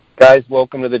Guys,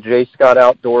 welcome to the J. Scott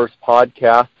Outdoors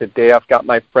podcast. Today I've got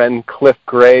my friend Cliff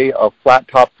Gray of Flat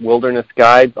Top Wilderness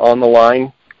Guides on the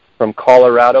line from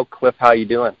Colorado. Cliff, how you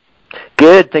doing?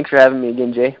 Good. Thanks for having me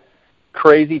again, Jay.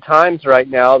 Crazy times right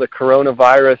now. The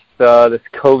coronavirus, this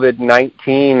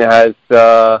COVID-19 has,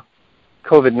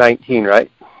 COVID-19,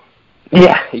 right?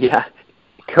 Yeah.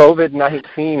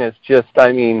 COVID-19 is just,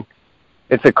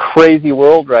 it's a crazy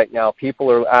world right now.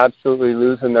 People are absolutely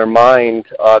losing their mind.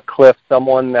 Cliff,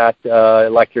 someone that,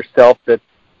 like yourself, that's,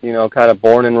 kind of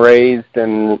born and raised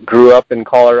and grew up in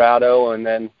Colorado and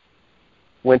then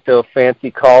went to a fancy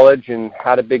college and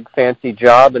had a big fancy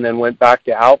job and then went back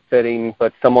to outfitting,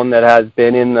 but someone that has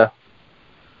been in the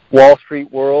Wall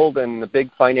Street world and the big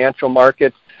financial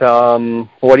markets.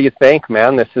 What do you think,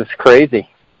 man? This is crazy.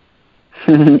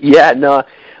 Yeah, no,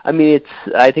 I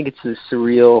think it's a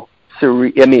surreal.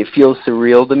 It feels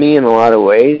surreal to me in a lot of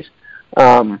ways.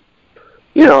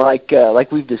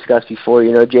 Like we've discussed before,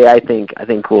 Jay, I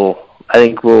think we'll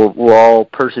all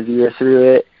persevere through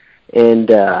it, and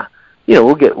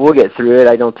we'll get through it.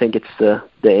 I don't think it's the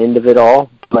end of it all,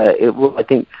 but it will.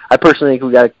 I personally think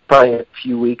we got probably a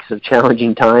few weeks of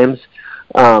challenging times,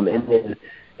 and then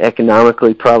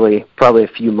economically probably a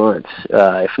few months,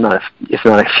 if not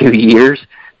a few years,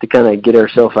 to kind of get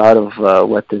ourselves out of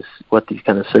what these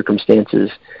kind of circumstances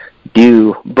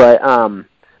do. But I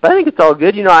think it's all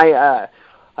good.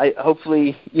 I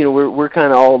hopefully, we're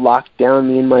kind of all locked down,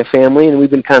 me and my family, and we've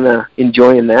been kind of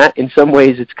enjoying that. In some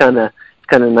ways, it's kind of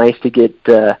nice to get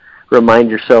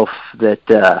remind yourself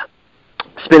that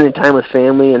spending time with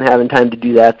family and having time to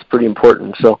do that's pretty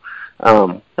important. So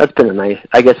that's been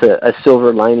a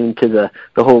silver lining to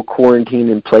the whole quarantine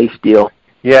in place deal.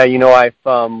 Yeah, I've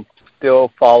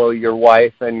still follow your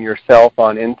wife and yourself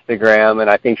on Instagram, and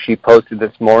I think she posted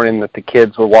this morning that the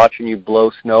kids were watching you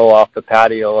blow snow off the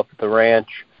patio up at the ranch.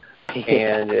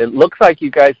 And it looks like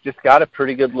you guys just got a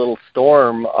pretty good little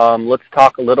storm. Let's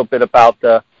talk a little bit about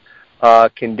the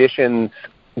conditions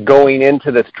going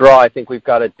into this draw. I think we've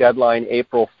got a deadline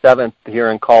April 7th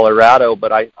here in Colorado, but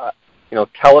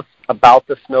tell us about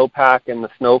the snowpack and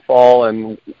the snowfall,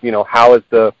 and how has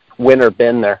the winter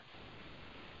been there?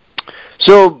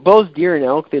 So both deer and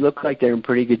elk, they look like they're in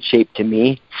pretty good shape to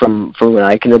me from what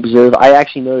I can observe. I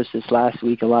actually noticed this last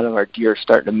week a lot of our deer are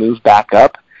starting to move back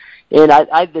up. And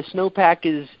the snowpack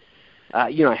is,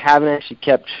 I haven't actually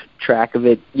kept track of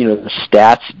it, the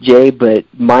stats, Jay, but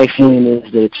my feeling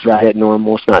is that it's right at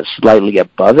normal. It's not slightly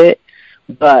above it.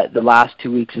 But the last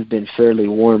 2 weeks have been fairly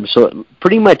warm. So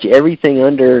pretty much everything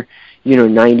under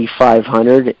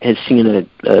 9,500 has seen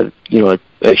a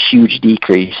huge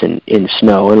decrease in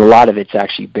snow, and a lot of it's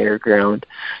actually bare ground.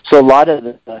 So a lot of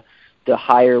the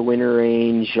higher winter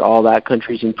range, all that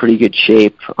country's in pretty good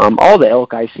shape. All the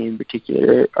elk I see in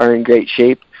particular are in great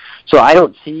shape. So I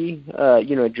don't see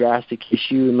a drastic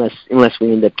issue unless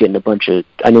we end up getting a bunch of.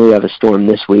 I know we have a storm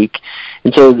this week,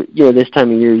 and so this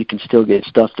time of year you can still get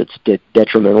stuff that's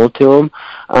detrimental to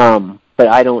them. But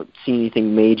I don't see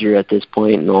anything major at this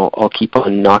point, and I'll keep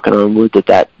on knocking on wood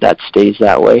that stays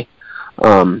that way.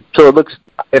 So it looks.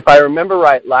 If I remember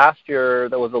right, last year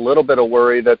there was a little bit of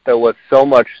worry that there was so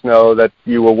much snow that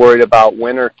you were worried about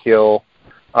winter kill.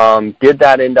 Did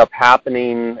that end up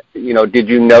happening? Did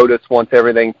you notice once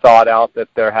everything thawed out that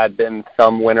there had been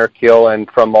some winter kill? And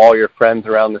from all your friends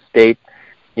around the state,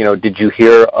 did you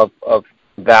hear of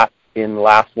that in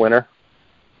last winter?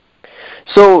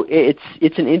 So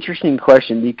it's an interesting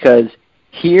question, because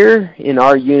here in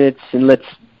our units, and let's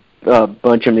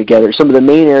bunch them together. Some of the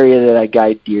main area that I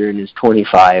guide deer in is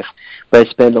 25, but I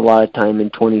spend a lot of time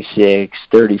in 26,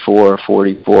 34,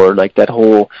 44, like that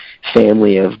whole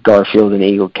family of Garfield and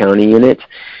Eagle County units.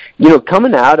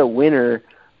 Coming out of winter,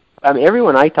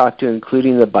 everyone I talked to,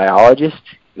 including the biologist,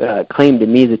 claimed to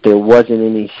me that there wasn't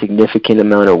any significant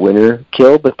amount of winter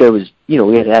kill, but there was,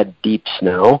 we had deep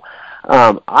snow.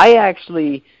 I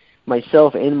actually,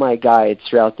 myself and my guides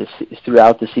throughout the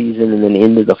season and then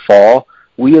into the fall,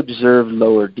 we observed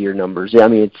lower deer numbers.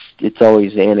 It's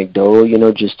always anecdotal,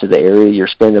 just to the area you're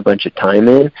spending a bunch of time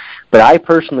in. But I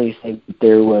personally think that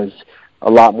there was a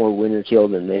lot more winter kill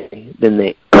than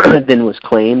was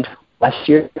claimed last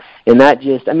year. And that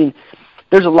just,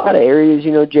 there's a lot of areas,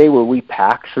 Jay, where we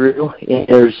pack through, and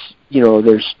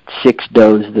there's 6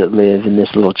 does that live in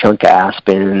this little chunk of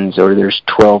aspens, or there's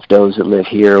 12 does that live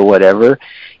here, or whatever.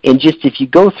 And just if you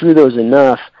go through those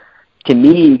enough, to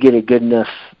me, you get a good enough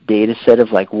data set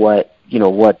of like what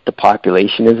the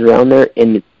population is around there,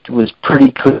 and it was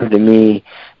pretty clear to me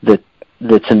that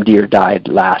some deer died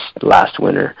last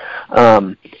winter.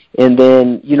 And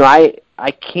then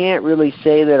I can't really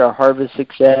say that our harvest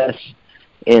success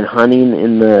and hunting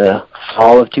in the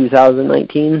fall of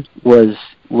 2019 was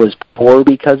poor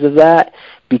because of that,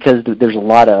 because there's a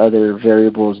lot of other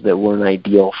variables that weren't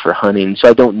ideal for hunting. So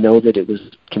I don't know that it was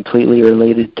completely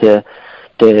related to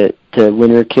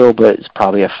winter kill, but it's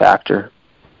probably a factor.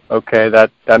 Okay,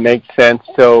 that makes sense.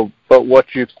 So, but what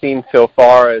you've seen so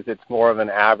far is it's more of an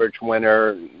average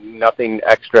winter, nothing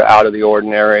extra out of the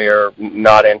ordinary, or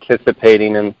not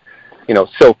anticipating, and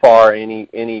so far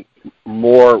any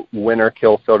more winter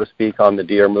kill, so to speak, on the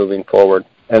deer moving forward.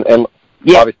 And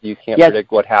obviously you can't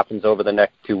predict what happens over the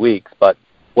next 2 weeks, but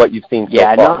what you've seen so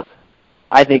far. No,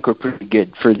 I think we're pretty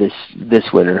good for this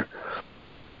winter.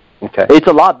 Okay, it's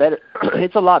a lot better.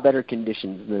 It's a lot better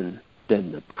conditions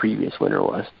than the previous winter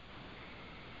was.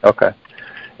 Okay.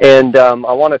 And I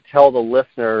want to tell the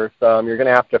listeners, you're going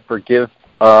to have to forgive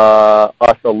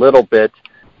us a little bit.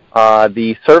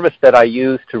 The service that I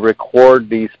use to record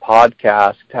these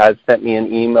podcasts has sent me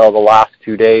an email the last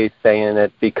 2 days saying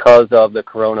that because of the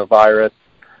coronavirus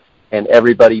and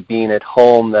everybody being at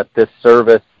home, that this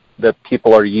service, that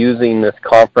people are using this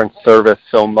conference service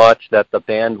so much that the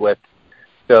bandwidth.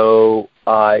 So,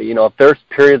 if there's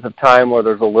periods of time where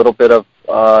there's a little bit of,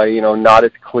 not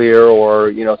as clear,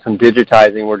 or, some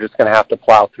digitizing, we're just going to have to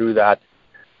plow through that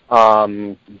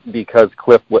because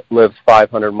Cliff lives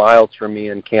 500 miles from me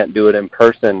and can't do it in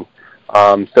person.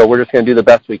 So we're just going to do the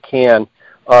best we can.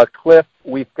 Cliff,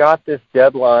 we've got this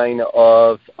deadline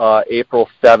of April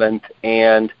 7th,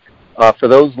 and for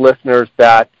those listeners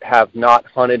that have not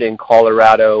hunted in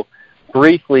Colorado,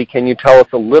 briefly, can you tell us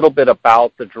a little bit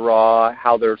about the draw,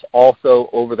 how there's also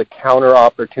over-the-counter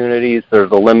opportunities,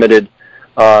 there's a limited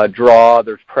draw,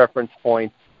 there's preference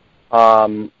points,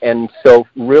 and so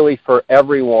really for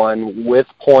everyone, with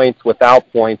points, without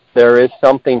points, there is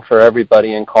something for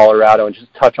everybody in Colorado, and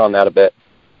just touch on that a bit.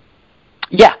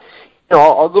 Yeah.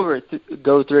 I'll go through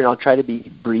it, and I'll try to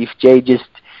be brief. Jay, just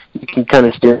you can kind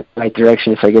of steer in the right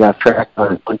direction if I get off track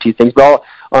on two things, but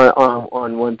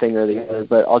on one thing or the other,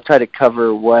 but I'll try to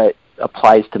cover what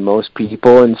applies to most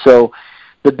people. And so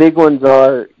the big ones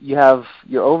are, you have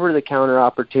your over-the-counter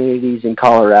opportunities in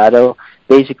Colorado.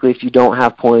 Basically, if you don't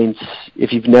have points,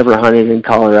 if you've never hunted in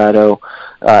Colorado,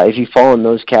 if you fall in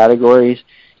those categories,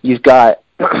 you've got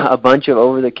a bunch of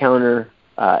over-the-counter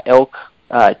elk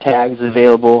tags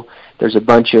available. There's a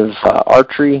bunch of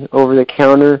archery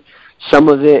over-the-counter. Some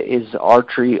of it is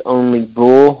archery-only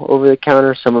bull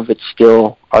over-the-counter. Some of it's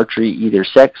still archery either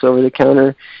sex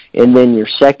over-the-counter. And then your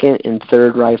second and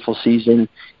third rifle season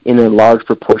in a large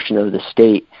proportion of the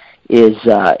state is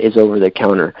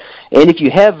over-the-counter. And if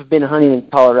you have been hunting in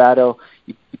Colorado,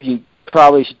 you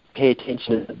probably should pay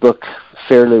attention to the book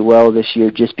fairly well this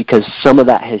year, just because some of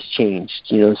that has changed.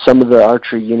 Some of the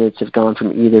archery units have gone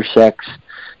from either sex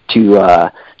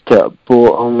to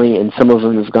bull only, and some of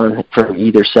them have gone from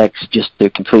either sex just to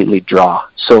completely draw.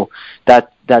 So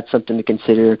that's something to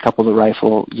consider. A couple of the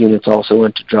rifle units also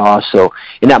went to draw,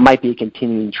 and that might be a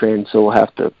continuing trend, so we'll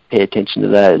have to pay attention to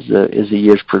that as the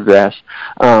years progress.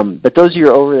 But those are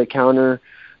your over-the-counter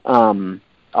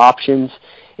options.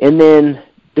 And then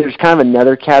there's kind of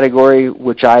another category,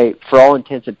 which for all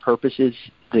intents and purposes,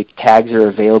 the tags are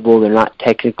available. They're not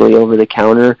technically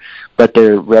over-the-counter, but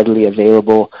they're readily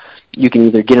available. You can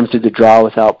either get them through the draw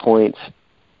without points,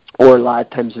 or a lot of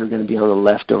times they're going to be on the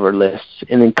leftover lists.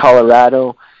 And in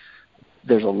Colorado,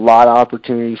 there's a lot of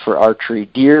opportunity for archery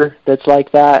deer that's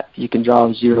like that. You can draw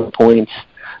them 0 points.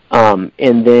 And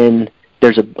then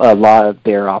there's a lot of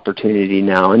bear opportunity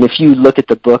now. And if you look at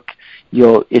the book,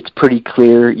 it's pretty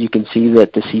clear. You can see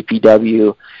that the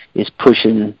CPW is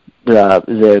pushing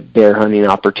the bear hunting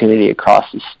opportunity across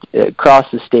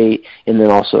the state, and then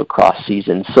also across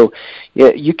seasons. So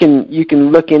you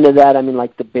can look into that. I mean,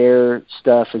 like the bear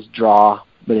stuff is draw,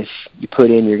 but if you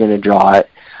put in, you're going to draw it.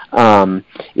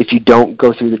 If you don't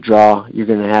go through the draw, you're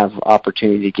going to have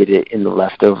opportunity to get it in the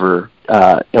leftover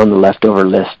on the leftover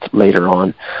list later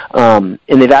on.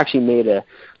 And they've actually made a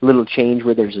little change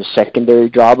where there's a secondary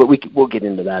draw, but we'll get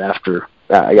into that after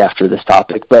this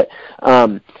topic. But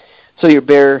so your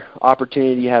bear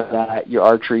opportunity, you have that, your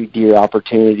archery deer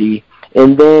opportunity.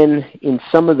 And then in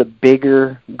some of the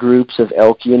bigger groups of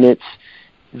elk units,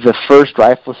 the first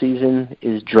rifle season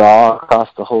is draw across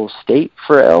the whole state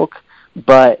for elk.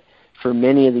 But for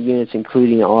many of the units,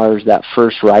 including ours, that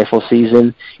first rifle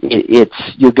season,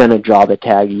 you're going to draw the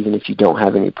tag even if you don't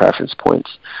have any preference points.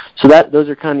 So those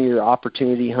are kind of your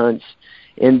opportunity hunts.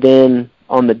 And then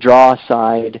on the draw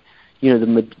side,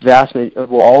 the vast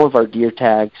majority, all of our deer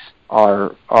tags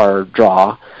are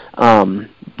draw,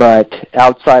 but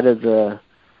outside of a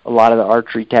lot of the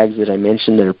archery tags that I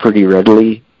mentioned that are pretty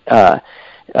readily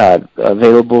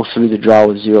available through the draw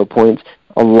with 0 points,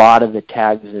 a lot of the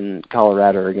tags in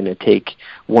Colorado are going to take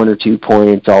 1 or 2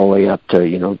 points all the way up to,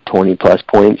 20-plus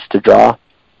points to draw.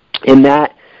 And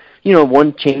that,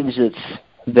 one change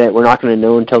that we're not going to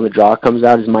know until the draw comes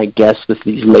out is my guess with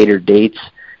these later dates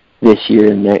this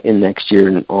year and next year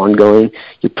and ongoing.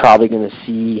 You're probably going to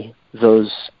see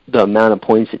the amount of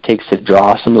points it takes to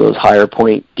draw some of those higher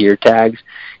point deer tags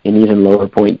and even lower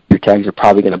point deer tags are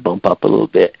probably going to bump up a little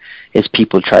bit as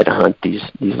people try to hunt these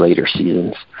later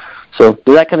seasons. So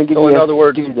does that kind of give you in other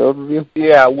words, the overview?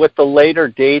 Yeah, with the later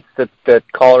dates that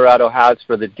Colorado has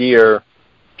for the deer,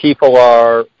 people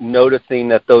are noticing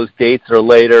that those dates are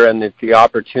later and that the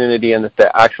opportunity and that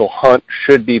the actual hunt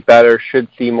should be better, should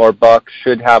see more bucks,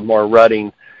 should have more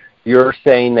rutting. You're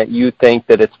saying that you think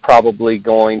that it's probably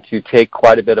going to take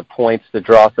quite a bit of points to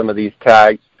draw some of these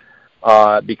tags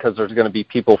because there's going to be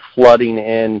people flooding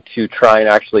in to try and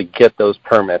actually get those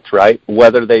permits, right?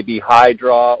 Whether they be high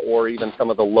draw or even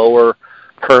some of the lower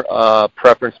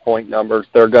preference point numbers,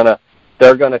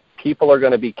 people are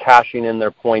going to be cashing in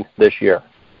their points this year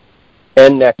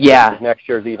and next year. Next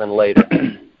year's even later.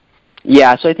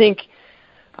 Yeah, so I think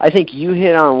you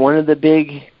hit on one of the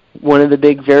big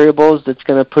variables that's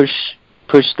going to push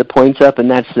the points up, and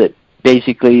that's that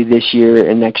basically this year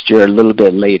and next year a little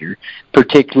bit later,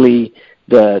 particularly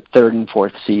the third and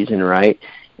fourth season, right?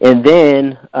 And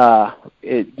then,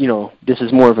 this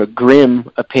is more of a grim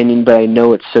opinion, but I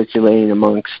know it's circulating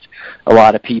amongst a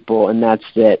lot of people, and that's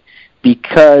that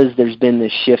because there's been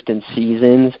this shift in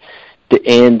seasons,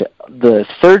 and the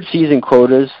third season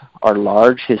quotas are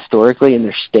large historically, and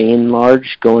they're staying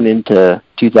large going into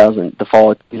the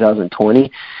fall of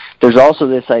 2020. There's also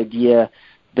this idea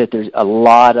that there's a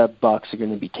lot of bucks are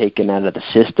going to be taken out of the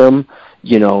system,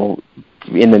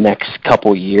 in the next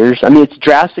couple years. I mean, it's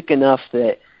drastic enough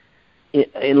that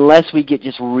unless we get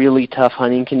just really tough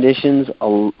hunting conditions,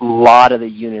 a lot of the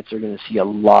units are going to see a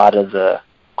lot of the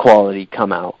quality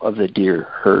come out of the deer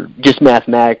herd. Just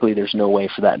mathematically, there's no way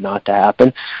for that not to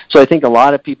happen. So I think a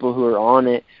lot of people who are on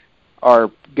it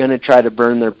are going to try to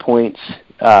burn their points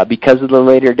because of the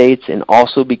later dates, and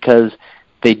also because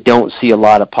they don't see a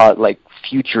lot of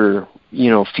future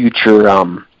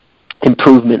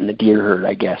improvement in the deer herd,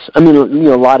 I guess. I mean,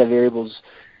 a lot of variables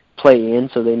play in,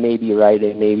 so they may be right,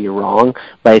 they may be wrong,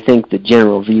 but I think the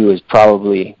general view is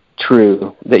probably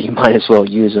true that you might as well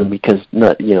use them because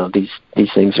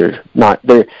these things are not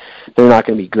they're not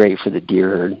going to be great for the deer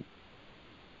herd.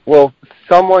 Well,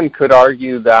 someone could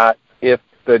argue that if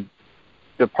the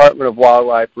Department of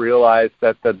Wildlife realized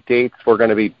that the dates were going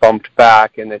to be bumped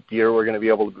back and that deer were going to be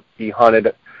able to be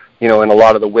hunted, in a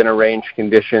lot of the winter range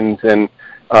conditions and,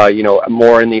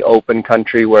 more in the open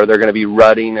country where they're going to be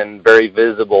rutting and very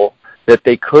visible, that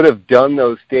they could have done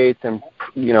those dates and,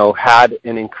 had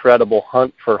an incredible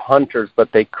hunt for hunters, but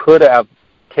they could have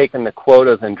taken the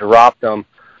quotas and dropped them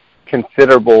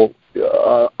considerable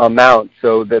amounts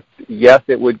so that, yes,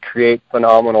 it would create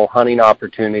phenomenal hunting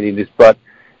opportunities, but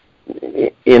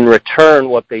in return,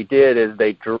 what they did is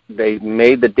they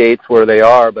made the dates where they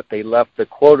are, but they left the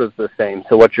quotas the same.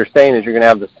 So what you're saying is you're going to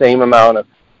have the same amount of,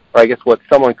 or I guess what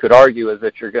someone could argue is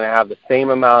that you're going to have the same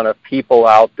amount of people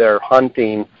out there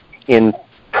hunting in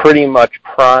pretty much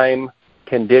prime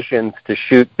conditions to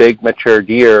shoot big mature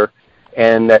deer,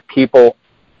 and that people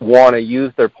want to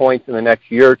use their points in the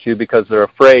next year or two because they're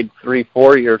afraid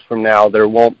 3-4 years from now there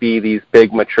won't be these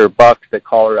big mature bucks that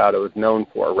Colorado is known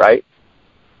for, right?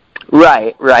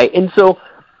 Right. And so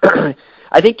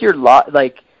I think you're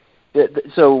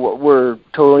so we're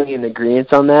totally in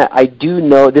agreement on that. I do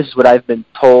know, this is what I've been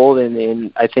told,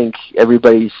 and I think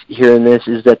everybody's hearing this,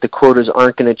 is that the quotas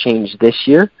aren't going to change this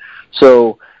year.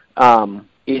 So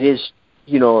it is,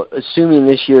 assuming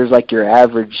this year is like your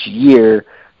average year,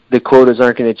 the quotas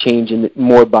aren't going to change and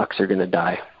more bucks are going to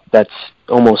die. That's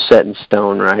almost set in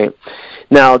stone, right?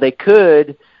 Now, they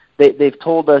could... They've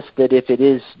told us that if it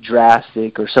is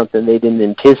drastic or something they didn't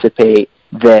anticipate,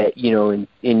 that,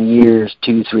 in years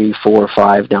 2, 3, 4,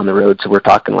 5 down the road, so we're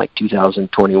talking like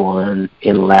 2021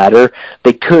 and latter,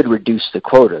 they could reduce the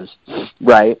quotas,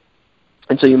 right?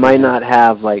 And so you might not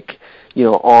have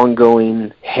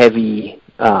ongoing heavy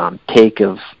take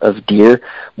of deer,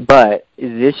 but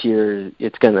this year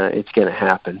it's gonna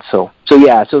happen. So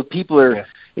people are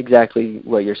exactly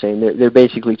what you're saying. They're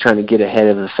basically trying to get ahead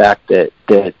of the fact that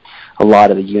a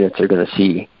lot of the units are going to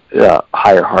see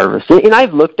higher harvest. And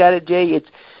I've looked at it, Jay.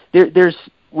 There's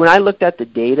when I looked at the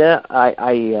data,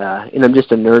 and I'm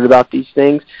just a nerd about these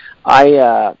things.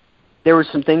 There were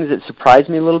some things that surprised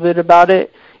me a little bit about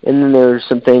it, and then there were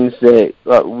some things that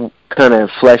kind of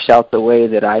fleshed out the way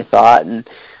that I thought, and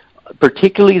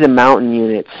particularly the mountain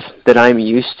units that I'm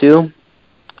used to.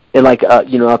 And like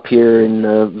up here in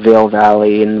the Vail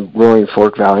Valley and Roaring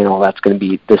Fork Valley and all that's going to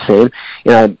be the same.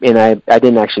 And I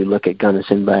didn't actually look at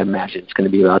Gunnison, but I imagine it's going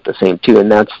to be about the same too.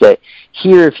 And that's that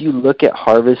here. If you look at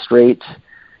harvest rates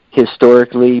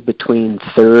historically between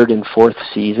third and fourth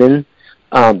season,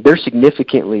 they're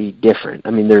significantly different.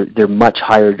 I mean, they're much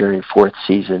higher during fourth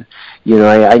season.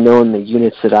 I know in the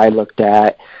units that I looked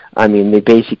at, I mean, they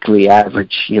basically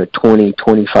average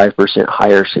 20-25%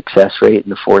 higher success rate in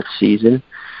the fourth season.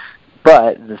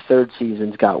 But the third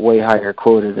season's got way higher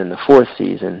quota than the fourth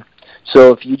season.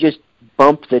 So if you just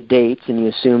bump the dates and you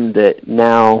assume that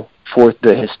now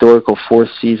the historical fourth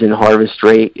season harvest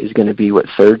rate is going to be what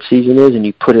third season is, and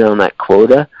you put it on that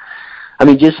quota, I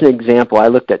mean, just an example, I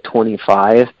looked at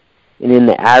 25, and in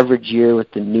the average year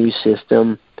with the new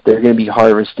system, they're going to be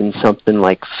harvesting something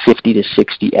like 50 to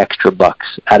 60 extra bucks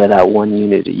out of that one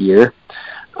unit a year.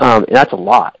 And that's a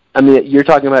lot. I mean, you're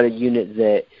talking about a unit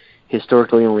that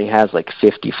historically only has like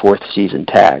 50 fourth season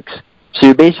tags. So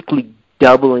you're basically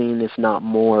doubling, if not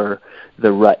more,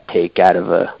 the rut take out of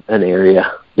an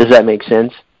area. Does that make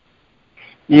sense?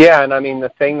 Yeah, and I mean,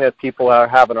 the thing that people are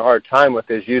having a hard time with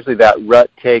is usually that rut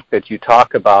take that you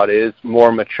talk about is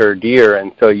more mature deer,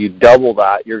 and so you double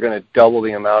that, you're going to double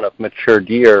the amount of mature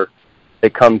deer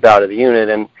that comes out of the unit.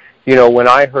 And, when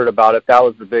I heard about it, that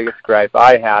was the biggest gripe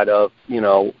I had of,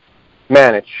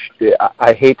 man,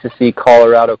 I hate to see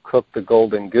Colorado cook the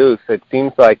golden goose. It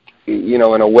seems like, in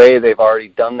a way they've already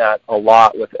done that a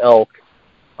lot with elk,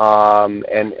 and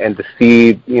to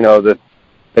see,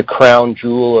 the crown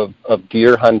jewel of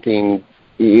deer hunting,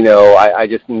 I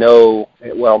just know,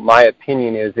 well, my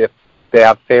opinion is if they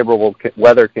have favorable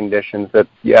weather conditions that,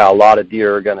 a lot of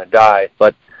deer are going to die.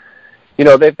 But,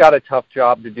 they've got a tough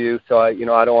job to do, so, I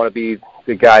don't want to be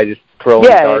the guy just throwing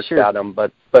darts at them.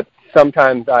 But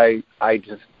sometimes I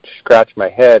just scratch my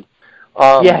head.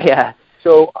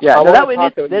 So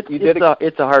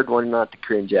it's a hard one not to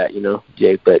cringe at,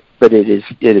 Jay. But it is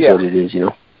what it is,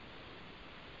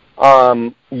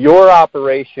 Your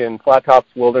operation, Flat Tops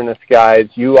Wilderness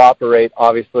Guides, you operate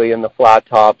obviously in the Flat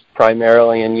Tops,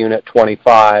 primarily in Unit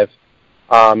 25.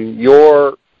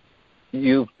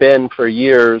 You've been for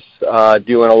years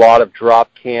doing a lot of drop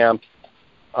camps.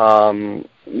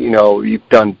 You've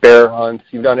done bear hunts.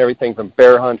 You've done everything from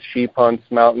bear hunts, sheep hunts,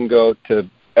 mountain goat to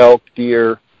elk,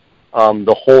 deer,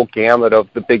 the whole gamut of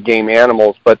the big game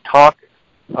animals. But talk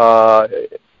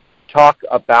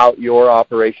about your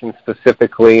operation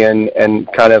specifically and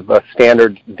kind of a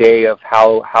standard day of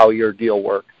how your deal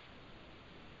works.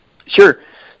 Sure.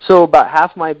 So about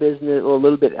half my business, or a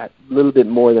little bit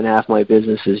more than half my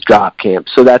business is drop camp.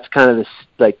 So that's kind of this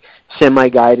like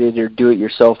semi-guided or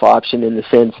do-it-yourself option in the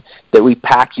sense that we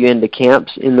pack you into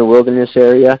camps in the wilderness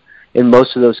area, and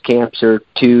most of those camps are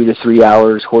 2 to 3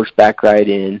 hours horseback ride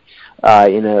in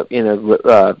a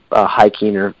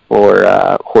hiking or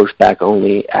horseback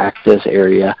only access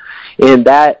area. And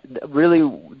that really,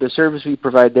 the service we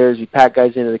provide there is we pack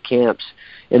guys into the camps,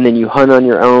 and then you hunt on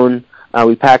your own.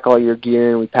 We pack all your gear,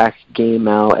 and we pack game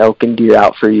out, elk and deer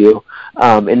out for you.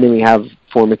 And then we have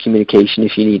form of communication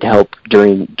if you need help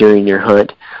during your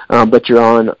hunt. But you're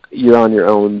on your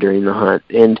own during the hunt.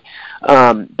 And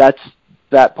that's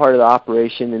that part of the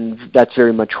operation, and that's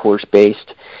very much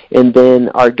horse-based. And then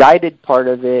our guided part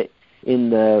of it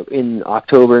in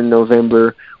October and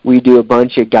November, we do a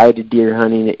bunch of guided deer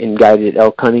hunting and guided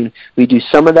elk hunting. We do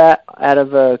some of that out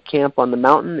of a camp on the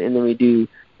mountain, and then we do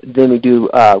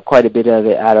quite a bit of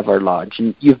it out of our lodge.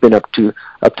 And you've been up to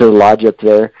the lodge up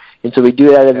there, and so we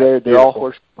do it out of there. They're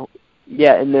all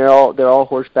they're all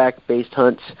horseback based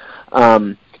hunts.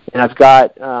 And I've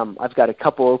got a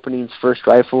couple openings first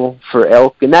rifle for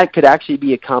elk, and that could actually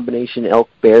be a combination elk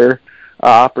bear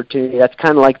opportunity. That's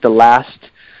kind of like the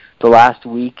last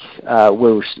week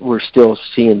where we're still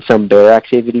seeing some bear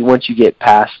activity. Once you get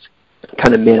past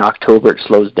kind of mid-October, it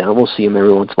slows down. We'll see them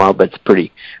every once in a while, but it's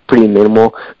pretty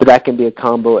minimal. But that can be a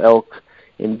combo elk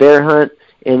and bear hunt.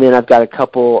 And then I've got a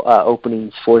couple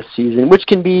openings fourth season, which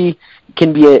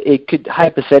it could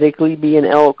hypothetically be an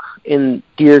elk and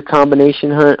deer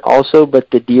combination hunt also, but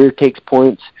the deer takes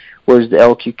points, whereas the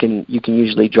elk you can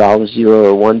usually draw with 0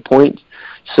 or 1 point.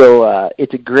 So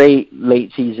it's a great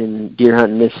late season deer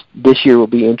hunt, and this year will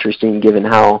be interesting given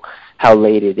how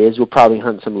late it is. We'll probably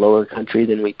hunt some lower country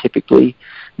than we typically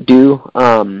do,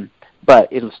 but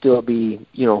it'll still be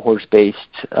horse-based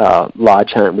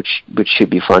lodge hunt, which should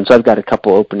be fun. So I've got a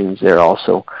couple openings there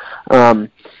also. And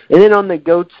then on the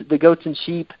goats and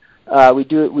sheep, we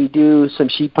do some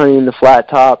sheep hunting in the Flat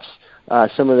Tops,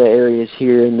 some of the areas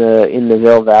here in the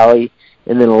Vail Valley,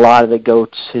 and then a lot of the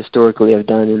goats historically have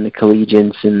done in the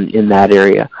collegians in that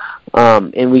area.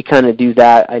 And we kind of do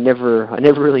that. I never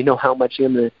really know how much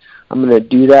I'm gonna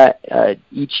do that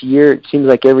each year. It seems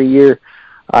like every year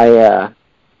I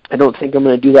don't think I'm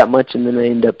gonna do that much, and then I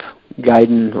end up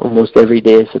guiding almost every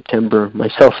day of September,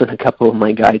 myself and a couple of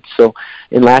my guides. So,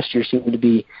 and last year seemed to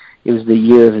be, it was the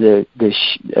year of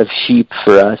of sheep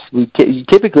for us.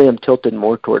 Typically I'm tilted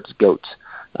more towards goats.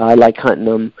 I like hunting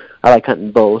them. I like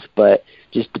hunting both, but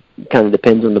just kind of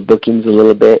depends on the bookings a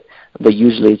little bit. But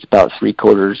usually it's about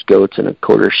 3/4 goats and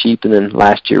 1/4 sheep, and then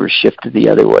last year was shifted the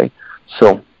other way.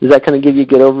 So does that kind of give you a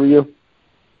good overview?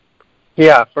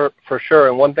 Yeah, for sure.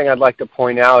 And one thing I'd like to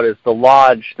point out is the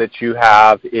lodge that you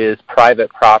have is private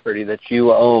property that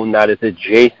you own that is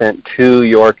adjacent to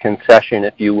your concession,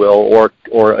 if you will,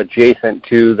 or adjacent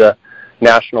to the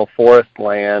national forest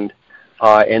land.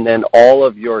 And then all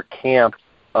of your camps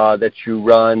that you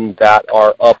run that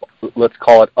are up, let's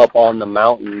call it up on the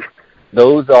mountain,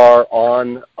 those are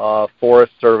on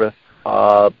Forest Service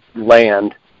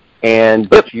land.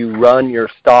 But you run your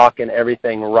stock and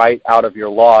everything right out of your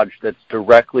lodge that's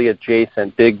directly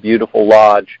adjacent, big, beautiful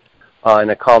lodge,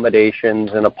 and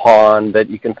accommodations and a pond that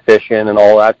you can fish in and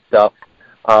all that stuff.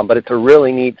 But it's a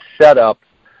really neat setup.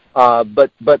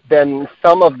 But then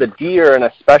some of the deer, and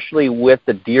especially with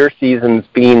the deer seasons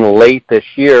being late this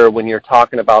year, when you're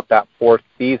talking about that fourth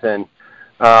season,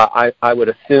 I would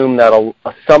assume that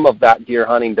some of that deer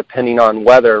hunting, depending on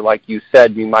weather, like you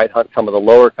said, you might hunt some of the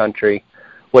lower country.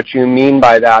 What you mean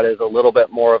by that is a little bit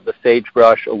more of the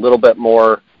sagebrush, a little bit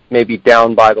more maybe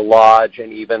down by the lodge,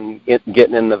 and even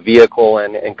getting in the vehicle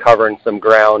and covering some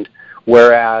ground,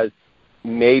 whereas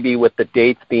maybe with the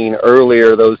dates being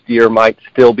earlier, those deer might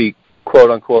still be,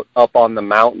 quote-unquote, up on the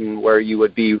mountain where you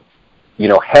would be,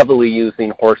 heavily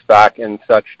using horseback and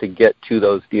such to get to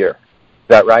those deer. Is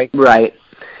that right? Right.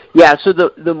 Yeah, so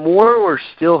the more we're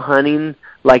still hunting,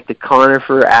 like the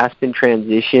conifer aspen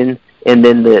transition, and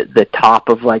then the top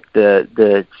of like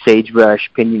the sagebrush,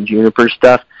 pinyon juniper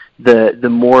stuff, the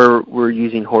more we're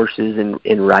using horses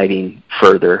and riding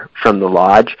further from the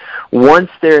lodge.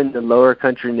 Once they're in the lower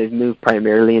country and they've moved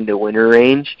primarily into winter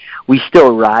range, we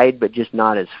still ride, but just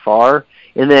not as far.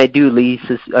 And then I do lease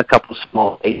a couple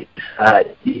small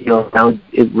down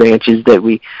ranches that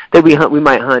we hunt. We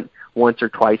might hunt once or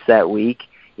twice that week.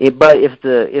 But if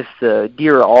the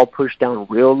deer are all pushed down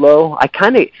real low, I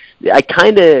kind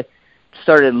of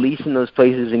started leasing those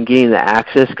places and getting the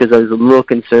access because I was a little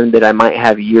concerned that I might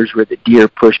have years where the deer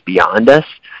push beyond us.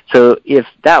 So if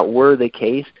that were the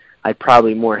case, I'd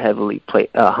probably more heavily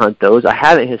hunt those. I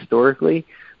haven't historically,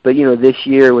 but this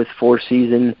year with fourth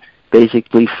season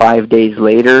basically 5 days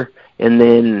later, and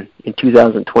then in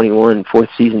 2021 fourth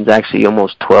season's actually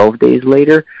almost 12 days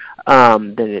later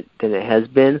than it has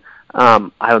been.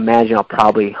 I imagine I'll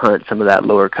probably hunt some of that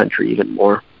lower country even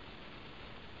more.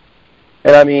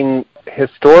 And I mean,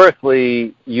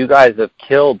 historically, you guys have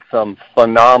killed some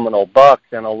phenomenal bucks,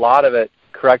 and a lot of it,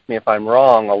 correct me if I'm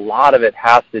wrong, a lot of it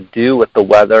has to do with the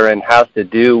weather and has to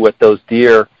do with those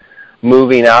deer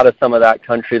moving out of some of that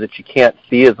country that you can't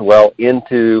see as well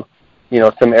into,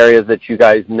 some areas that you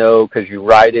guys know because you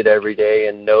ride it every day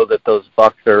and know that those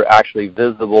bucks are actually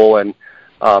visible. And,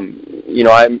 I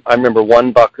remember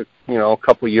one buck, a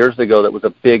couple of years ago that was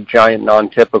a big, giant,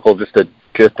 non-typical, just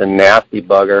a nasty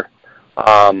bugger.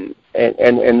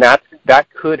 And that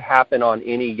could happen on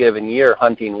any given year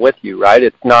hunting with you, right?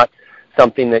 It's not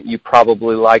something that you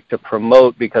probably like to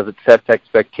promote because it sets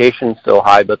expectations so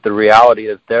high, but the reality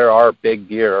is there are big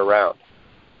deer around.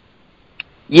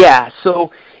 Yeah,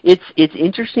 so it's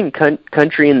interesting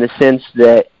country in the sense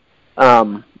that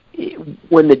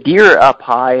when the deer are up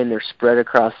high and they're spread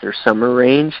across their summer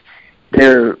range,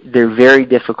 they're very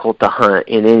difficult to hunt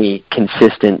in any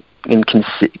consistent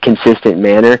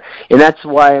manner. And that's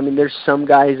why, there's some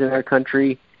guys in our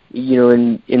country,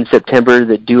 in September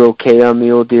that do okay on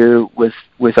mule deer with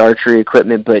archery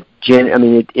equipment, but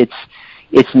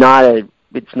it's not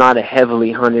a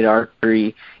heavily hunted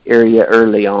archery area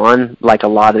early on like a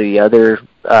lot of the other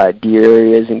deer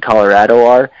areas in Colorado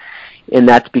are, and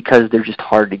that's because they're just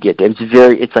hard to get to.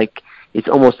 It's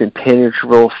almost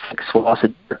impenetrable thick swaths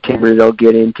of timber they'll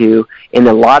get into. In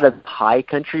a lot of high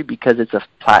country, because it's a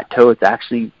plateau, it's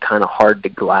actually kind of hard to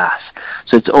glass.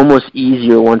 So it's almost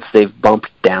easier once they've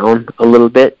bumped down a little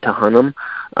bit to hunt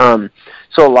them.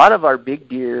 So a lot of our big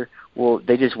deer,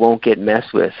 they just won't get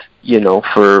messed with,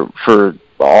 for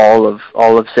all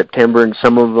of September, and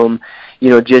some of them,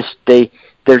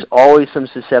 there's always some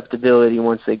susceptibility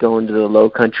once they go into the low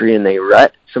country and they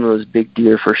rut. Some of those big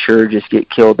deer for sure just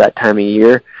get killed that time of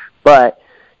year. But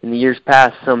in the years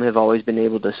past, some have always been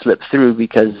able to slip through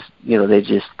because,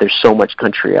 there's so much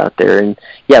country out there. And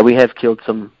yeah, we have killed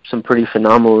some pretty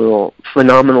phenomenal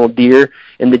deer,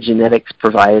 and the genetics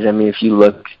provided. I mean, if you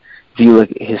look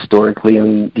historically, I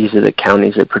mean, these are the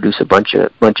counties that produce a bunch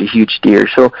of huge deer.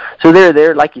 So they're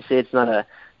there. Like you say, it's not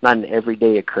an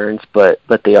everyday occurrence, but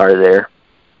they are there.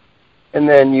 And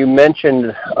then you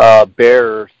mentioned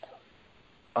bears.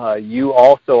 You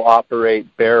also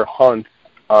operate bear hunts,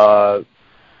 I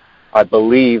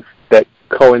believe, that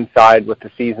coincide with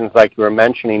the seasons like you were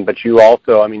mentioning, but you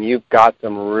also, I mean, you've got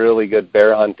some really good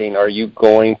bear hunting. Are you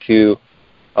going to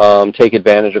take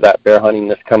advantage of that bear hunting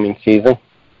this coming season?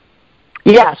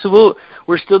 Yeah, so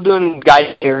we're still doing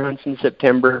guided bear hunts in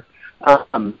September,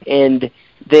 and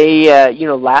they,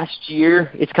 last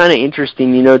year, it's kind of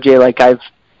interesting, Jay, like I've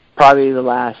probably the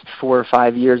last 4 or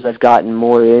 5 years I've gotten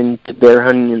more into bear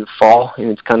hunting in the fall, and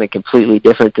it's kind of completely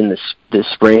different than the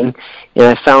spring, and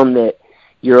I found that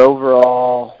your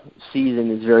overall season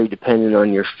is very dependent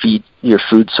on your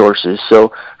food sources.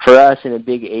 So for us, in a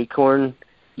big acorn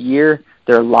year,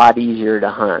 they're a lot easier to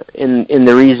hunt. And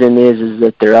the reason is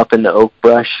that they're up in the oak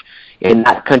brush. In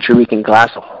that country, we can glass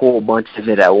a whole bunch of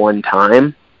it at one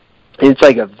time. And it's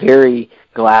like a very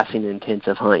glassing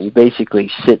intensive hunt. You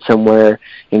basically sit somewhere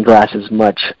and glass as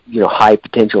much, high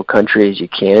potential country as you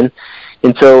can.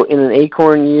 And so in an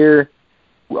acorn year,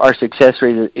 our success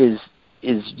rate is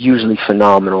usually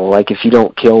phenomenal. Like if you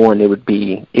don't kill one, it would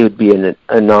be an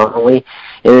anomaly.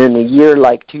 And in a year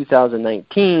like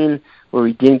 2019, where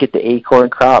we didn't get the acorn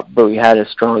crop, but we had a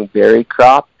strong berry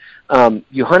crop,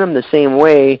 you hunt them the same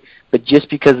way, but just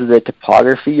because of the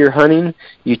topography you're hunting,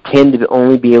 you tend to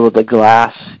only be able to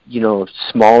glass,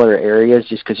 smaller areas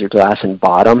just because you're glassing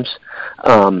bottoms.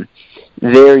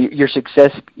 There, your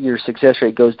success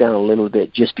rate goes down a little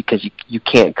bit just because you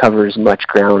can't cover as much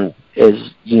ground as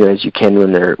you can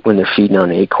when they're feeding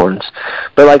on acorns.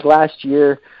 But like last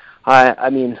year, I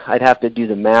mean, I'd have to do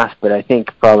the math, but I think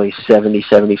probably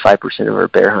 70-75% of our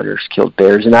bear hunters killed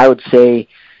bears, and I would say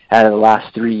out of the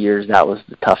last 3 years, that was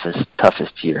the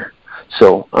toughest year.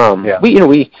 So, yeah.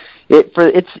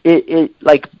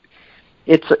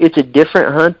 It's a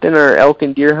different hunt than our elk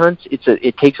and deer hunts.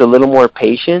 It takes a little more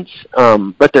patience,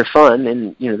 but they're fun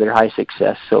and they're high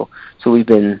success. So we've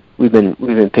been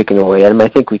picking away at them. I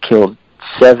think we killed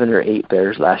 7 or 8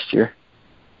 bears last year.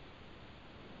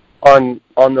 On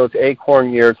those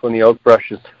acorn years when the oak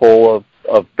brush is full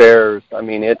of bears, I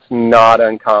mean, it's not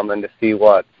uncommon to see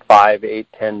 5, 8,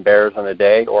 10 bears on a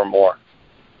day or more.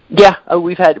 Yeah,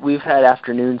 we've had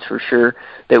afternoons for sure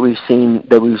that we've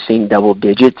seen double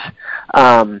digits.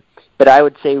 But I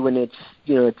would say when it's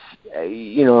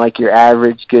like your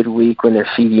average good week when they're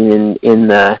feeding in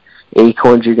the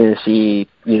acorns, you're going to see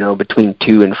between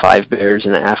 2 and 5 bears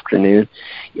in the afternoon.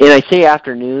 And I say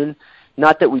afternoon,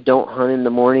 not that we don't hunt in the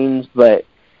mornings, but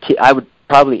I would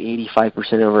probably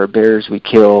 85% of our bears we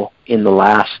kill in the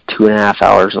last 2.5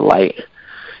 hours of light.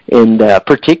 And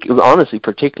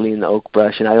particularly in the oak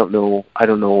brush, and I don't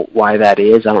know why that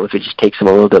is. I don't know if it just takes them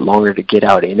a little bit longer to get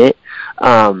out in it,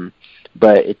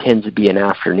 but it tends to be an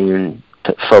afternoon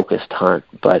focused hunt.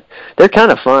 But they're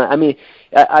kind of fun. I mean,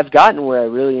 I've gotten where I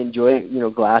really enjoy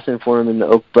glassing for them in the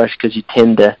oak brush because you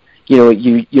tend to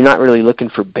you're not really looking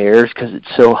for bears because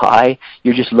it's so high.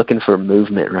 You're just looking for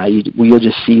movement, right? You'll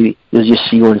just see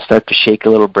one start to shake a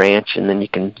little branch, and then you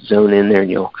can zone in there and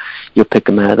you'll pick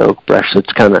them out of the oak brush. So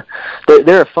it's kind of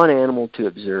they're a fun animal to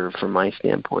observe from my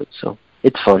standpoint. So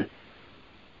it's fun.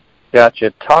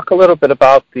 Gotcha. Talk a little bit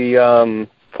about the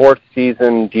fourth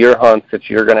season deer hunts that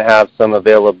you're going to have some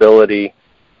availability.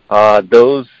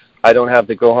 Those I don't have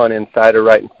the Go Hunt Insider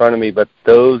right in front of me, but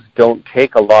those don't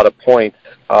take a lot of points.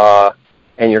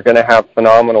 And you're going to have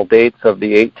phenomenal dates of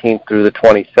the 18th through the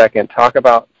 22nd. Talk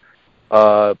about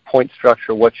point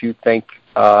structure, what you think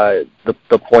the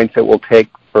points it will take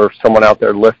for someone out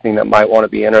there listening that might want to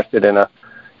be interested in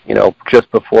just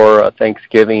before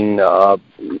Thanksgiving,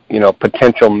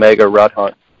 potential mega rut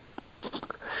hunt.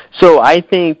 So I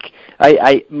think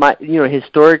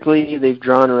historically they've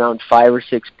drawn around 5 or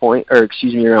 6 points,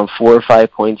 around 4 or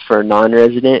 5 points for a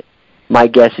non-resident. My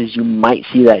guess is you might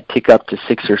see that tick up to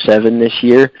 6 or 7 this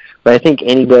year, but I think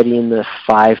anybody in the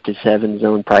 5 to 7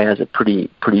 zone probably has a pretty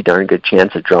darn good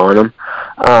chance of drawing them.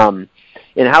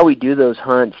 And how we do those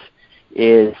hunts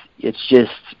is it's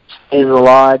just stay in the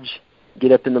lodge,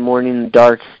 get up in the morning in the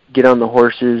dark, get on the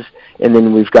horses, and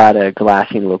then we've got a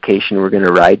glassing location we're going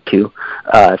to ride to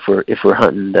if we're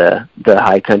hunting the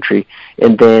high country.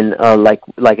 And then, like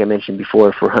I mentioned before,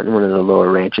 if we're hunting one of the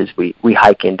lower ranches, we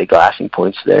hike into glassing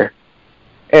points there.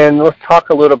 And let's talk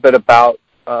a little bit about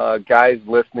guys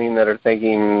listening that are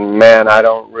thinking, man, I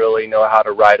don't really know how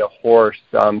to ride a horse.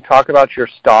 Talk about your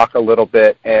stock a little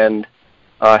bit and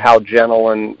how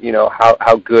gentle and,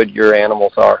 how good your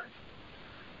animals are.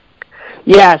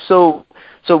 Yeah, so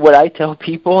what I tell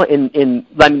people,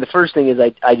 the first thing is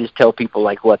I just tell people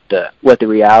like what the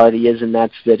reality is, and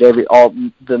that's that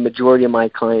the majority of my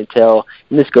clientele,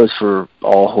 and this goes for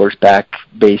all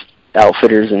horseback-based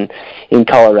outfitters in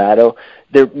Colorado,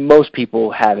 most people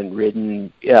haven't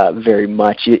ridden very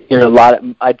much.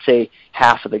 I'd say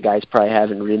half of the guys probably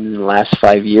haven't ridden in the last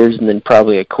 5 years, and then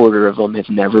probably a quarter of them have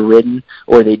never ridden,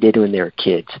 or they did when they were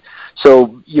kids.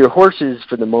 So your horses,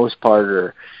 for the most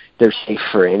part, they're safe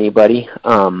for anybody.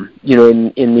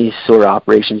 In these sort of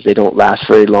operations, they don't last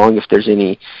very long if there's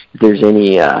any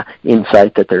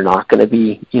insight that they're not going to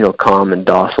be, calm and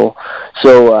docile.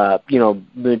 So,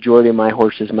 majority of my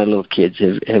horses, my little kids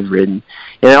have ridden.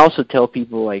 And I also tell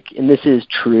people, and this is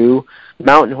true,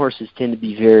 mountain horses tend to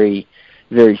be very,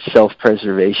 very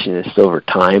self-preservationist over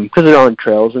time because they're on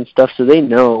trails and stuff. So they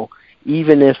know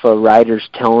even if a rider's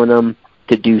telling them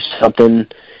to do something,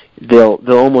 they'll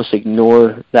almost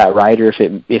ignore that rider if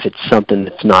it's something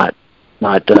that's not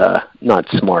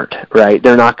smart, right?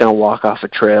 They're not going to walk off a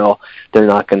trail. They're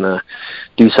not going to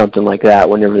do something like that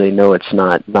whenever they know it's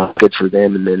not good for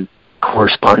them, and then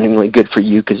correspondingly good for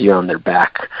you because you're on their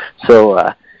back.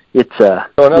 So it's so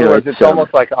in other words, it's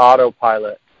almost like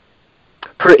autopilot.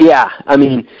 Yeah, I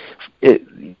mean,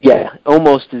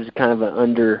 almost is kind of an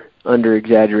under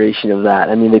exaggeration of that.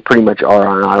 I mean, they pretty much are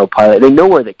on autopilot. They know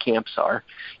where the camps are.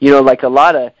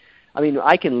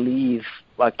 I can leave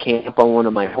a camp on one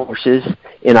of my horses,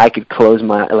 and I could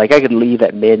I could leave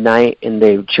at midnight, and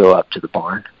they would show up to the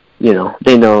barn.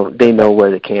 They know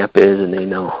where the camp is, and they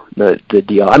know the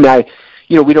deal. I mean,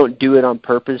 we don't do it on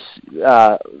purpose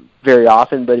very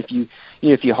often, but if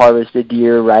you harvest a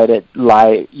deer right at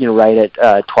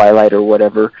twilight or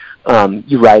whatever,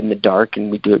 you ride in the dark, and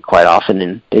we do it quite often,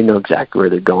 and they know exactly where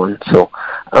they're going. So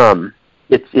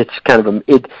it's kind of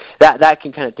that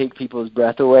can kind of take people's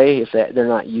breath away if they're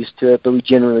not used to it. But we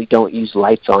generally don't use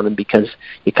lights on them because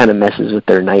it kind of messes with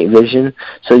their night vision.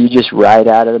 So you just ride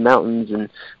out of the mountains and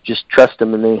just trust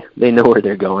them, and they know where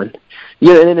they're going.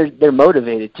 And then they're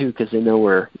motivated too because they know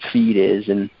where feed is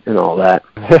and all that.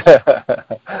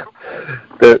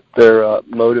 They're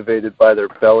motivated by their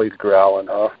bellies growling,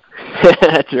 huh?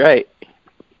 That's right.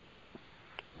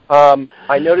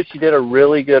 I noticed you did a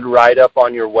really good write-up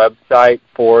on your website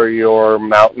for your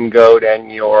mountain goat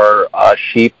and your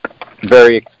sheep.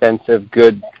 Very extensive,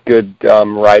 good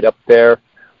write-up there.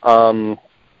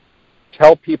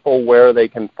 Tell people where they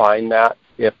can find that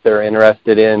if they're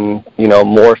interested in,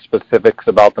 more specifics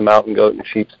about the mountain goat and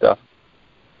sheep stuff.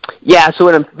 Yeah, so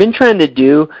what I've been trying to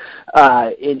do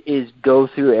is go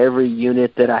through every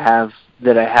unit that I have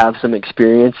some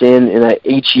experience in, and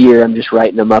each year I'm just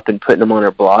writing them up and putting them on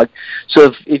our blog.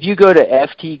 So if you go to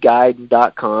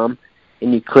ftguide.com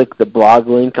and you click the blog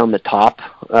link on the top,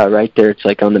 right there, it's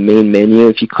like on the main menu.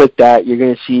 If you click that, you're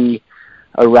going to see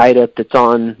a write-up that's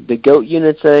on the goat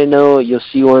units that I know. You'll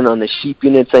see one on the sheep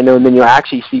units I know, and then you'll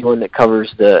actually see one that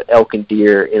covers the elk and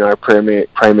deer in our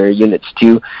primary units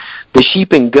too. The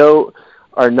sheep and goat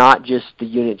are not just the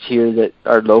units here that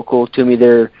are local to me.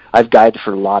 I've guided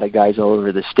for a lot of guys all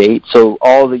over the state. So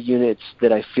all the units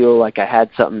that I feel like I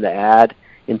had something to add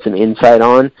and some insight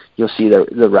on, you'll see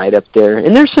the write-up there.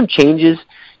 And there's some changes.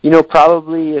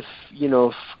 Probably if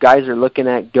guys are looking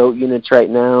at goat units right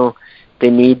now, they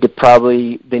need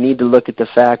to look at the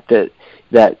fact that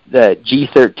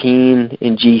G13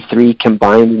 and G3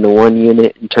 combined into one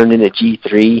unit and turned into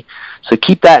G3. So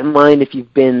keep that in mind if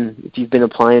you've been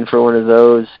applying for one of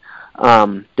those.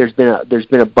 There's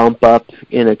been a bump up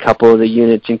in a couple of the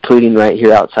units, including right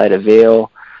here outside of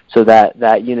Vail. So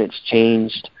that unit's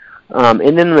changed.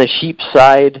 And then on the sheep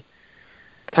side,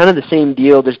 kind of the same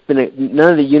deal.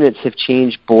 None of the units have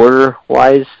changed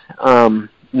border-wise.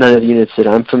 None of the units that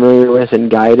I'm familiar with and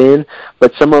guide in,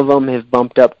 but some of them have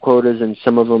bumped up quotas and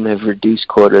some of them have reduced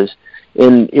quotas.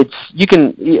 And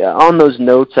on those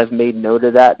notes, I've made note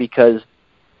of that because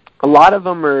a lot of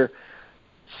them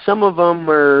some of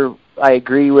them I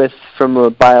agree with from a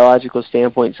biological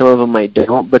standpoint, some of them I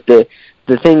don't, but the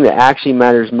thing that actually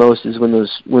matters most is when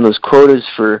those quotas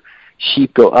for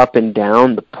sheep go up and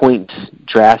down, the points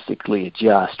drastically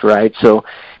adjust, right? So,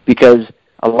 because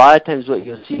a lot of times what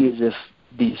you'll see is if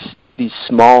these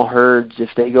small herds, if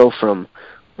they go from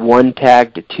one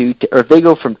tag to two, or if they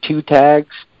go from two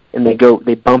tags and they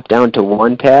bump down to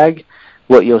one tag,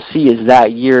 what you'll see is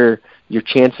that year your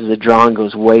chances of drawing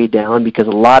goes way down because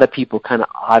a lot of people kind of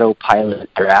autopilot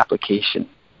their application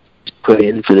put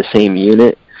in for the same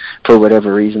unit. for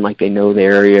whatever reason, like they know the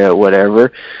area or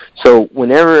whatever. So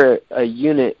whenever a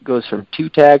unit goes from 2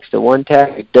 tags to 1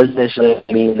 tag, it doesn't necessarily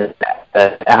mean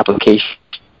that application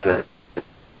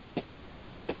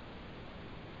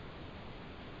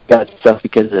got stuff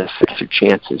because of fixer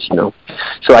chances,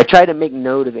 So I try to make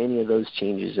note of any of those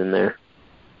changes in there.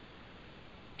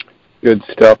 Good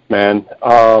stuff, man.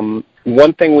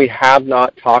 One thing we have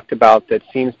not talked about that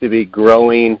seems to be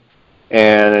growing,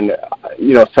 and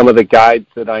some of the guides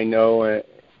that I know,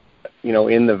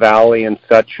 in the valley and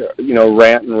such,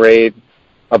 rant and rave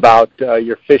about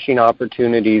your fishing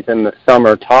opportunities in the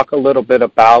summer. Talk a little bit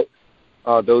about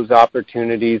those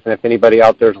opportunities, and if anybody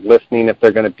out there is listening, if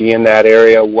they're going to be in that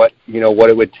area, what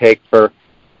it would take for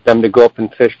them to go up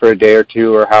and fish for a day or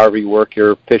two, or however you work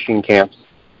your fishing camps.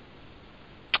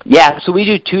 Yeah, so we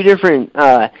do 3 different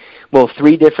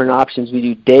options. We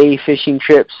do day fishing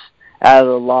trips out of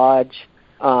the lodge,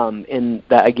 and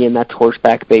that's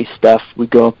horseback-based stuff. We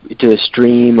go up to a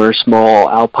stream or a small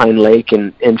alpine lake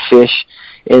and fish,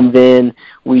 and then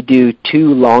we do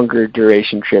 2 longer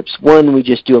duration trips. One, we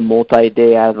just do a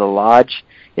multi-day out of the lodge,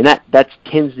 and that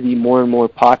tends to be more and more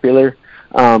popular.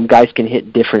 Guys can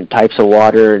hit different types of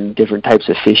water and different types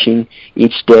of fishing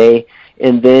each day,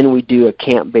 and then we do a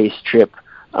camp-based trip.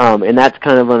 And that's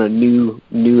kind of on a new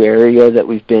area that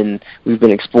we've been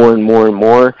exploring more and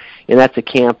more. And that's a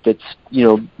camp that's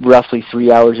roughly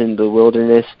 3 hours into the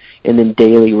wilderness, and then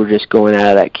daily we're just going out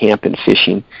of that camp and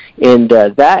fishing. And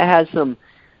that has some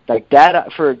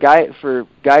for guys or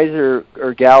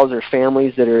gals or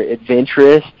families that are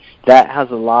adventurous. That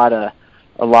has a lot of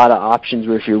options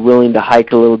where if you're willing to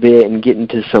hike a little bit and get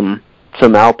into some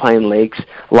alpine lakes,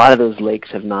 a lot of those lakes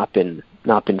have not been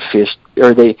fished,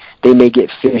 or they may get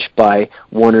fished by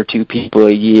 1 or 2 people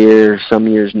a year, some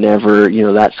years never,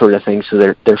 that sort of thing. So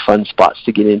they're fun spots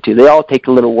to get into. They all take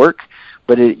a little work,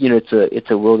 but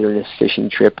it's a wilderness fishing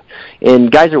trip. And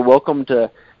guys are welcome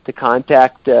to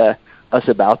contact us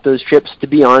about those trips. To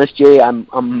be honest, Jay, I'm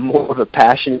more of a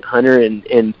passionate hunter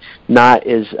and not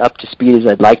as up to speed as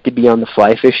I'd like to be on the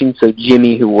fly fishing. So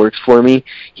Jimmy, who works for me,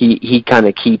 he kind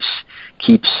of keeps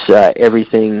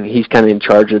everything. He's kind of in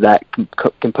charge of that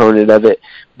component of it,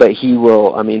 but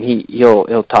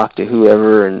he'll talk to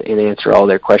whoever and answer all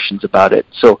their questions about it.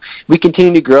 So we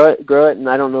continue to grow it, and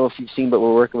I don't know if you've seen, but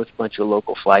we're working with a bunch of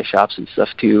local fly shops and stuff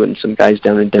too, and some guys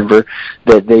down in Denver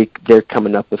that they're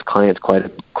coming up with clients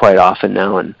quite often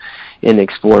now and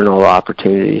exploring all the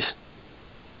opportunities.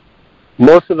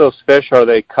 Most of those fish, are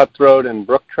they cutthroat and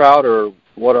brook trout, or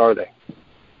what are they?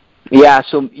 Yeah,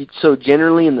 so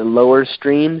generally in the lower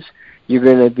streams, you're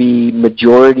going to be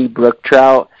majority brook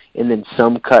trout and then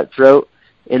some cutthroat,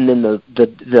 and then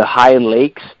the high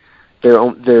lakes, they're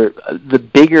the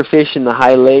bigger fish in the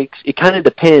high lakes. It kind of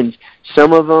depends.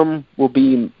 Some of them will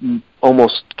be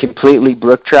almost completely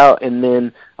brook trout, and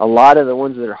then a lot of the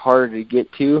ones that are harder to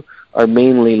get to are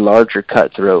mainly larger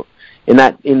cutthroat. And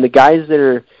the guys that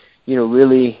are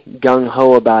really gung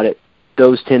ho about it,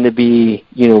 those tend to be,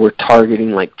 we're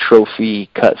targeting like trophy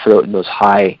cutthroat in those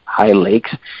high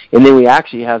lakes. And then we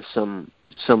actually have some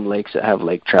lakes that have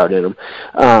lake trout in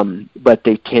them, but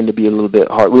they tend to be a little bit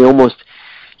hard. We almost,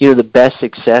 the best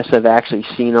success I've actually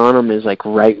seen on them is like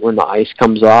right when the ice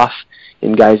comes off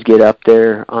and guys get up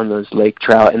there on those lake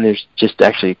trout, and there's just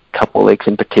actually a couple lakes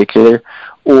in particular,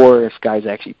 or if guys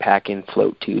actually pack in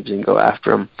float tubes and go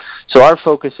after them. So our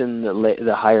focus in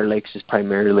the higher lakes is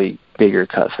primarily bigger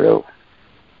cutthroat.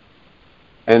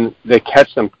 And they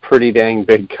catch some pretty dang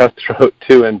big cutthroat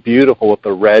too, and beautiful with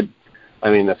the red.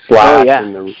 The slash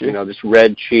and the sure. Just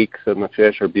red cheeks and the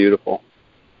fish are beautiful.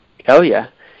 Oh yeah,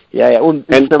 yeah. Well,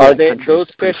 and those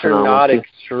fish are not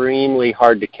extremely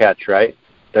hard to catch, right?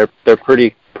 They're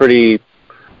pretty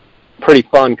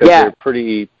fun because they're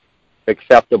pretty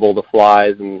acceptable to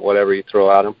flies and whatever you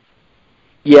throw at them.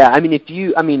 Yeah,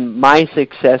 my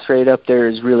success rate up there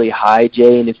is really high,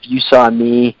 Jay. And if you saw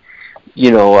me,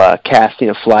 casting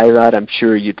a fly rod, I'm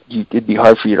sure it'd be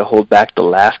hard for you to hold back the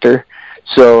laughter.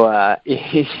 So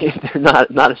they're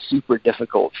not a super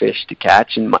difficult fish to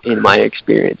catch in my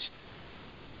experience.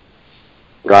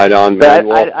 Right on, man.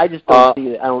 But I just don't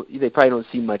see it. They probably don't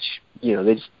see much.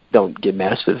 They just don't get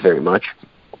messed with very much.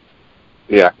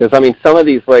 Yeah, because some of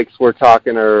these lakes we're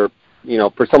talking are,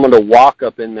 for someone to walk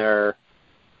up in there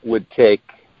would take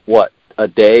what, a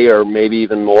day or maybe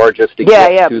even more just to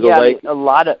get to the lake? A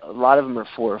lot of them are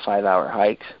 4 or 5 hour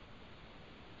hikes.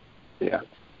 Yeah.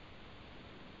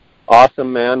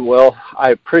 Awesome, man. Well,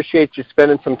 I appreciate you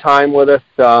spending some time with us.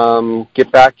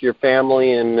 Get back to your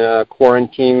family and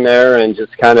quarantine there and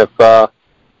just kind of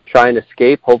try and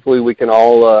escape. Hopefully we can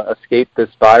all escape this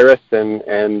virus,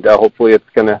 and hopefully it's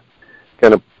going to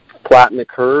flatten the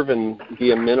curve and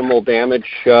be a minimal damage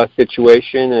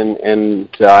situation. And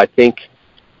I think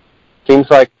seems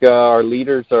like our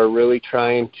leaders are really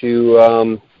trying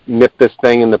to nip this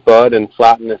thing in the bud and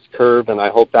flatten this curve, and I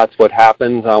hope that's what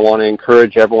happens. I want to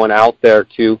encourage everyone out there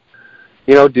to,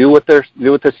 do what the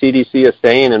CDC is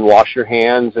saying and wash your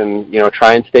hands and,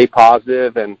 try and stay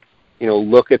positive and,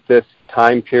 look at this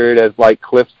time period as like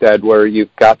Cliff said, where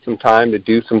you've got some time to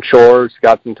do some chores,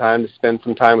 got some time to spend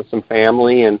some time with some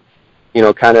family and,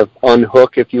 kind of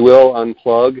unhook, if you will,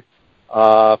 unplug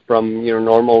from your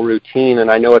normal routine. And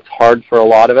I know it's hard for a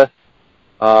lot of us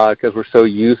because we're so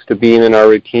used to being in our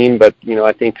routine, but,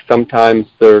 I think sometimes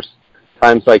there's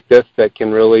times like this that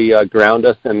can really ground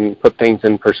us and put things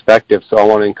in perspective. So I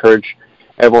want to encourage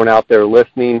everyone out there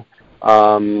listening.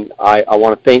 I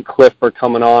want to thank Cliff for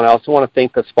coming on. I also want to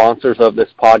thank the sponsors of this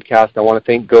podcast. I want to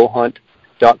thank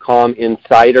GoHunt.com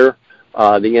Insider.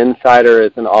 The Insider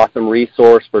is an awesome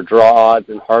resource for draw odds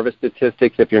and harvest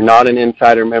statistics. If you're not an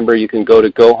Insider member, you can go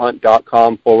to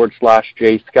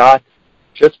GoHunt.com/JScott.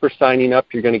 Just for signing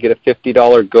up, you're going to get a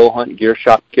 $50 GoHunt Gear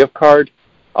Shop gift card.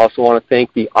 I also want to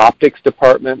thank the optics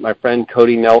department, my friend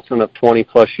Cody Nelson of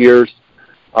 20-plus years,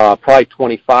 probably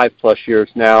 25-plus years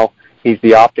now. He's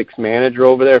the optics manager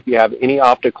over there. If you have any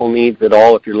optical needs at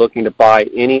all, if you're looking to buy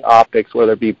any optics,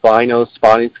 whether it be binos,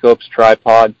 spotting scopes,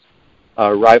 tripods,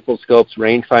 rifle scopes,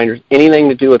 rangefinders, anything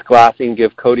to do with glassing,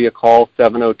 give Cody a call,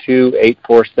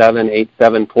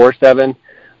 702-847-8747.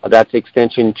 That's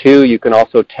extension 2. You can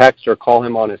also text or call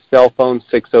him on his cell phone,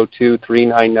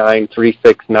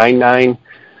 602-399-3699.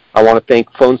 I want to thank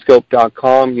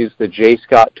Phonescope.com. Use the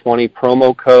JScott20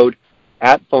 promo code.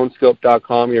 At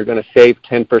Phonescope.com, you're going to save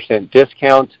 10%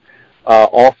 discount.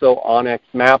 Also,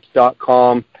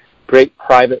 OnXMaps.com. Great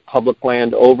private public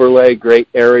land overlay, great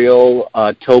aerial,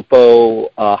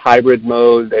 topo, hybrid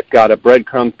mode. They've got a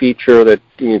breadcrumb feature that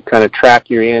you kind of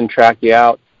track you in, track you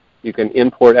out. You can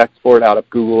import, export out of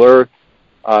Google Earth.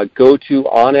 Go to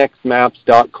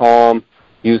OnXMaps.com.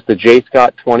 Use the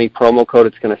JScott20 promo code.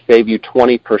 It's going to save you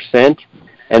 20%.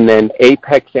 And then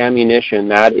Apex Ammunition,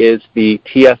 that is the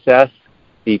TSS,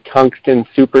 the Tungsten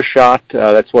Super Shot.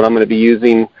 That's what I'm going to be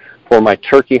using for my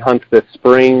turkey hunts this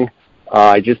spring.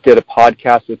 I just did a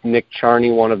podcast with Nick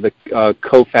Charney, one of the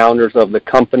co-founders of the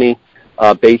company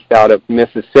based out of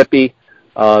Mississippi.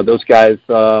 Those guys,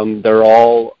 they're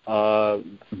all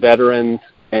veterans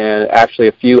and actually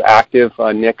a few active.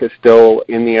 Nick is still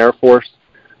in the Air Force.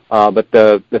 But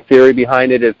the theory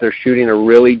behind it is they're shooting a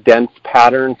really dense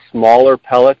pattern, smaller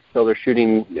pellets. So they're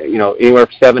shooting, anywhere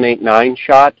from 7, 8, 9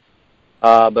 shots.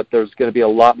 But there's going to be a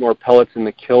lot more pellets in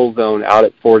the kill zone out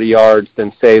at 40 yards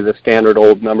than, say, the standard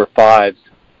old number 5s.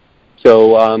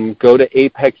 So go to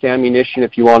Apex Ammunition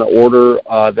if you want to order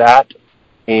that.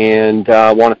 And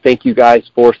I want to thank you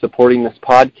guys for supporting this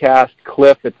podcast.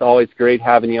 Cliff, it's always great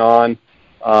having you on.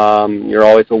 You're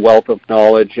always a wealth of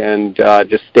knowledge, and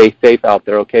just stay safe out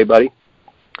there, okay, buddy?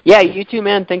 Yeah, you too,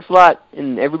 man. Thanks a lot.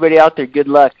 And everybody out there, good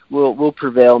luck. We'll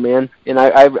prevail, man. And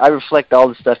I reflect all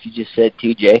the stuff you just said,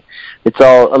 TJ. It's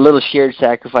all a little shared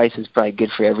sacrifice is probably good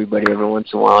for everybody every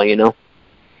once in a while,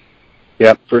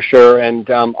 Yep, for sure. And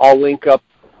I'll link up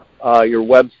your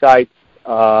website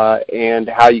and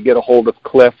how you get a hold of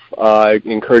Cliff. I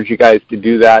encourage you guys to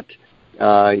do that.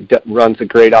 He runs a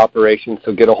great operation,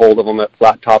 so get a hold of him at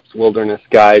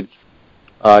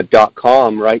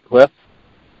flattopswildernessguides.com, right, Cliff?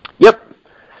 Yep.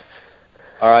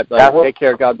 All right, buddy. Take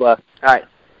care. God bless. All right.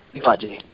 Thanks a lot, Jay.